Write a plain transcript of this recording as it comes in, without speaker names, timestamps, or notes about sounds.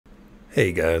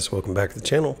Hey guys, welcome back to the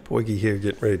channel. Boygy here,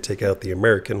 getting ready to take out the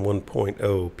American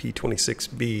 1.0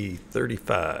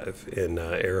 P-26B-35 in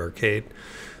Air Arcade.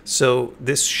 So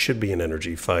this should be an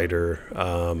energy fighter.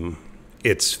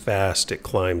 It's fast, it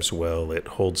climbs well, it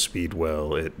holds speed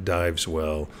well, it dives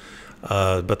well.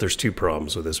 But there's two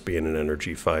problems with this being an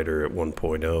energy fighter at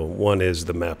 1.0. One is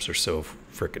the maps are so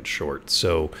freaking short,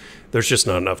 so there's just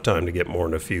not enough time to get more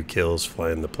than a few kills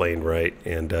flying the plane right,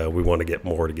 and we want to get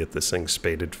more to get this thing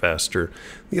spaded faster.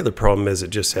 The other problem is it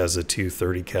just has the two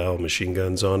 30 cal machine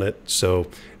guns on it, so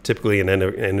typically an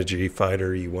energy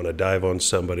fighter you want to dive on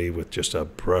somebody with just a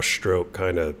brush stroke,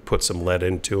 kind of put some lead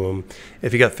into them.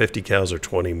 If you got 50 cals or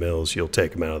 20 mils, you'll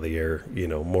take them out of the air, you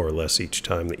know, more or less each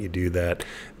time that you do that.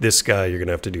 This guy you're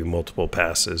gonna have to do multiple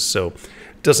passes, so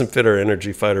it doesn't fit our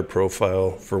energy fighter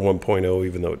profile for 1.0,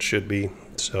 even though it should be.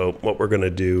 So what we're going to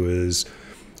do is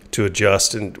to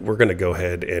adjust, and we're going to go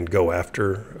ahead and go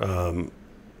after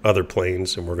other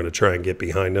planes, and we're going to try and get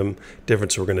behind them.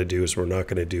 Difference we're going to do is we're not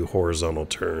going to do horizontal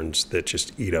turns that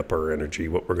just eat up our energy.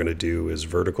 What we're going to do is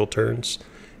vertical turns,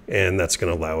 and that's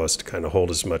going to allow us to kind of hold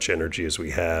as much energy as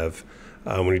we have.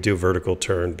 When you do a vertical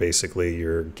turn, basically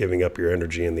you're giving up your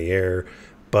energy in the air,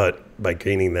 but by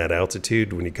gaining that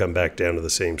altitude, when you come back down to the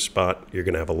same spot, you're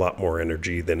going to have a lot more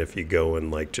energy than if you go in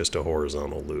like just a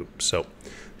horizontal loop. So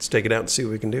let's take it out and see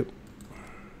what we can do.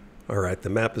 All right, the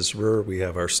map is Ruhr. We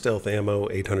have our stealth ammo,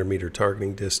 800 meter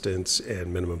targeting distance,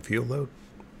 and minimum fuel load.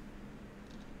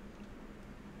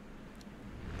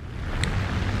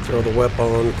 Throw the WEP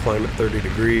on, climb at 30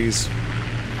 degrees.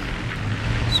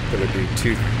 It's going to do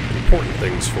two important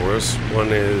things for us. One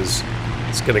is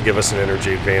it's going to give us an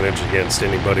energy advantage against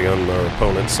anybody on our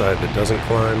opponent's side that doesn't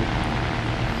climb.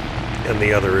 And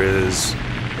the other is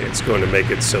it's going to make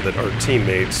it so that our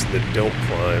teammates that don't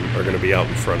climb are going to be out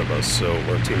in front of us. So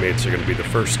our teammates are going to be the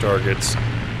first targets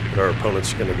that our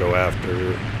opponents are going to go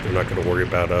after. They're not going to worry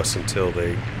about us until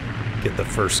they get the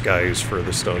first guy who's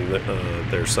furthest on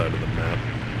their side of the map.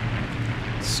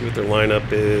 Let's see what their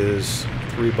lineup is.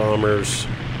 3 bombers,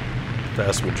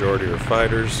 vast majority are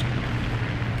fighters.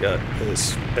 Got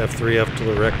this F3F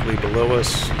directly below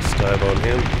us. Let's dive on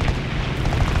him.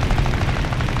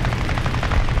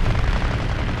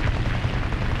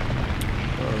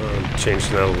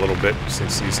 Changing that a little bit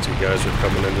since these two guys are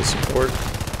coming in to support.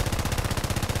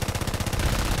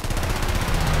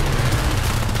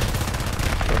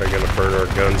 We're going to burn our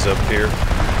guns up here.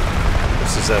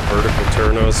 This is that vertical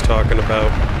turn I was talking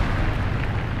about.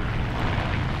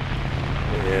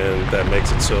 And that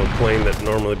makes it so a plane that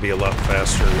normally be a lot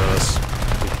faster than us,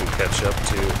 we can catch up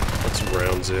to, put some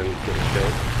rounds in, get a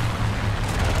kill.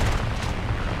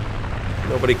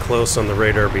 Nobody close on the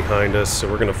radar behind us, so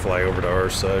we're going to fly over to our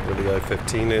side where the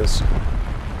I-15 is.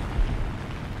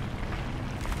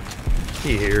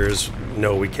 Key here is,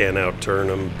 no, we can't outturn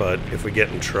him, but if we get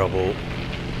in trouble,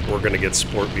 we're going to get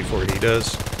sport before he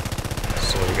does.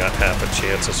 So we got half a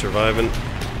chance of surviving.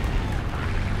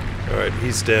 Alright,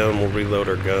 he's down. We'll reload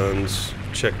our guns.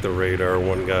 Check the radar.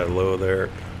 One guy low there.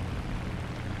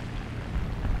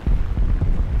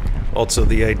 Also,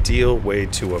 the ideal way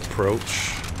to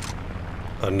approach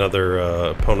another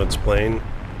opponent's plane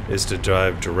is to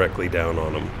drive directly down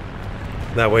on him.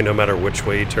 That way, no matter which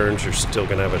way he turns, you're still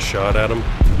going to have a shot at him.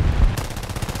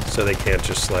 So they can't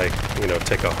just, like, you know,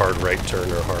 take a hard right turn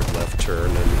or a hard left turn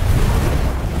and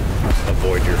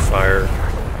avoid your fire.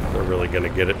 They're really going to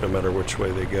get it no matter which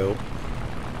way they go.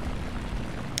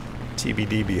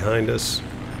 TBD behind us.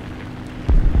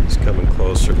 He's coming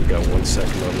closer. We got 1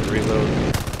 second on the reload.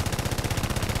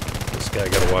 This guy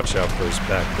got to watch out for his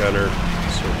back gunner.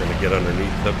 So we're going to get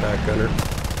underneath the back gunner.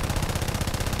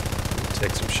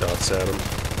 Take some shots at him.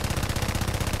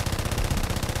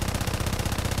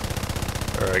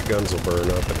 Alright, guns will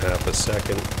burn up in half a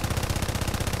second.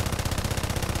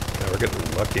 Now we're getting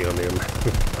lucky on him.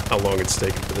 How long it's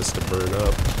taken for this to burn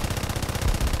up.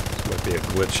 This might be a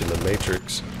glitch in the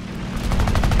matrix.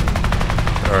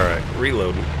 Alright,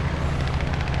 reloading.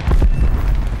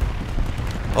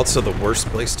 Also, the worst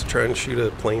place to try and shoot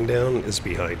a plane down is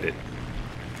behind it.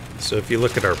 So if you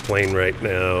look at our plane right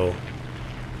now,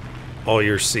 all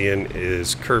you're seeing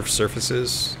is curved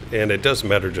surfaces, and it does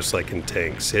matter just like in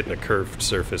tanks. Hitting a curved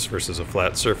surface versus a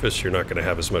flat surface, you're not going to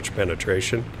have as much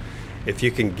penetration. If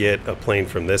you can get a plane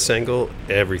from this angle,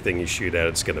 everything you shoot at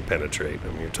it's going to penetrate. I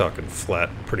mean, you're talking flat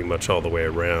pretty much all the way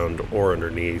around or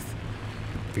underneath.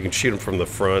 If you can shoot them from the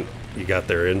front, you got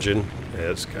their engine.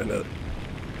 It's kind of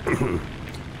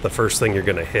the first thing you're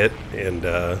going to hit, and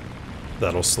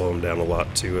that'll slow them down a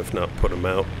lot too, if not put them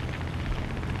out.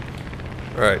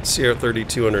 Alright,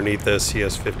 CR-32 underneath us. He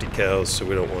has 50 cals, so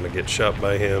we don't want to get shot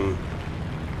by him.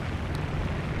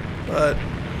 but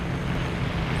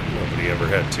nobody ever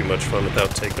had too much fun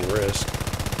without taking risks.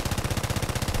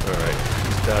 Alright,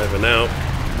 he's diving out.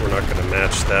 We're not going to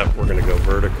match that. We're going to go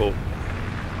vertical.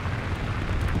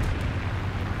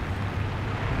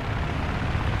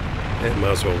 And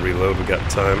might as well reload. We got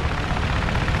time.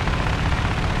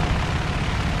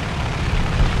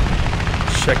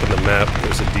 Checking the map.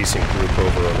 There's a decent group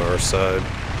over on our side.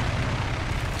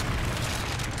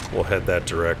 We'll head that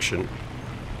direction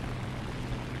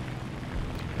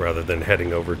rather than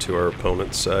heading over to our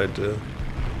opponent's side to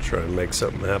try and make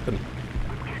something happen.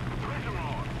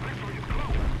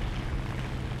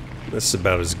 This is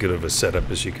about as good of a setup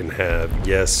as you can have.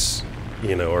 Yes,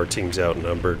 you know, our team's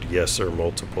outnumbered. Yes, there are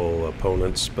multiple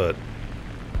opponents, but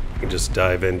you can just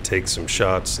dive in, take some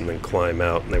shots, and then climb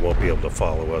out, and they won't be able to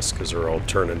follow us because they're all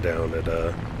turning down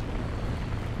at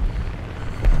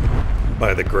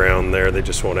by the ground there. They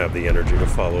just won't have the energy to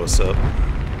follow us up.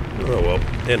 Oh well,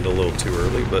 end a little too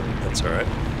early, but that's alright.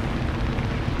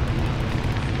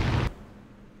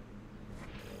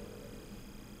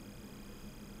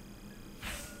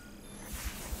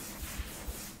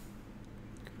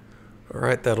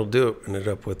 Alright, that'll do it. Ended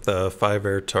up with 5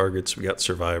 air targets. We got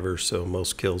survivor, so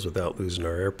most kills without losing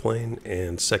our airplane,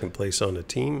 and second place on the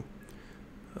team.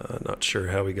 Not sure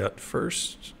how we got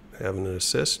first, having an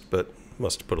assist, but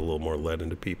must have put a little more lead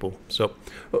into people. So,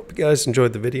 hope you guys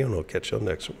enjoyed the video, and I'll catch you on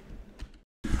the next one.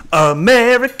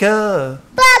 America!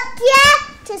 Fuck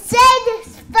yeah! To say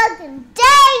this fucking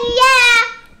day, yeah!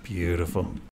 Beautiful.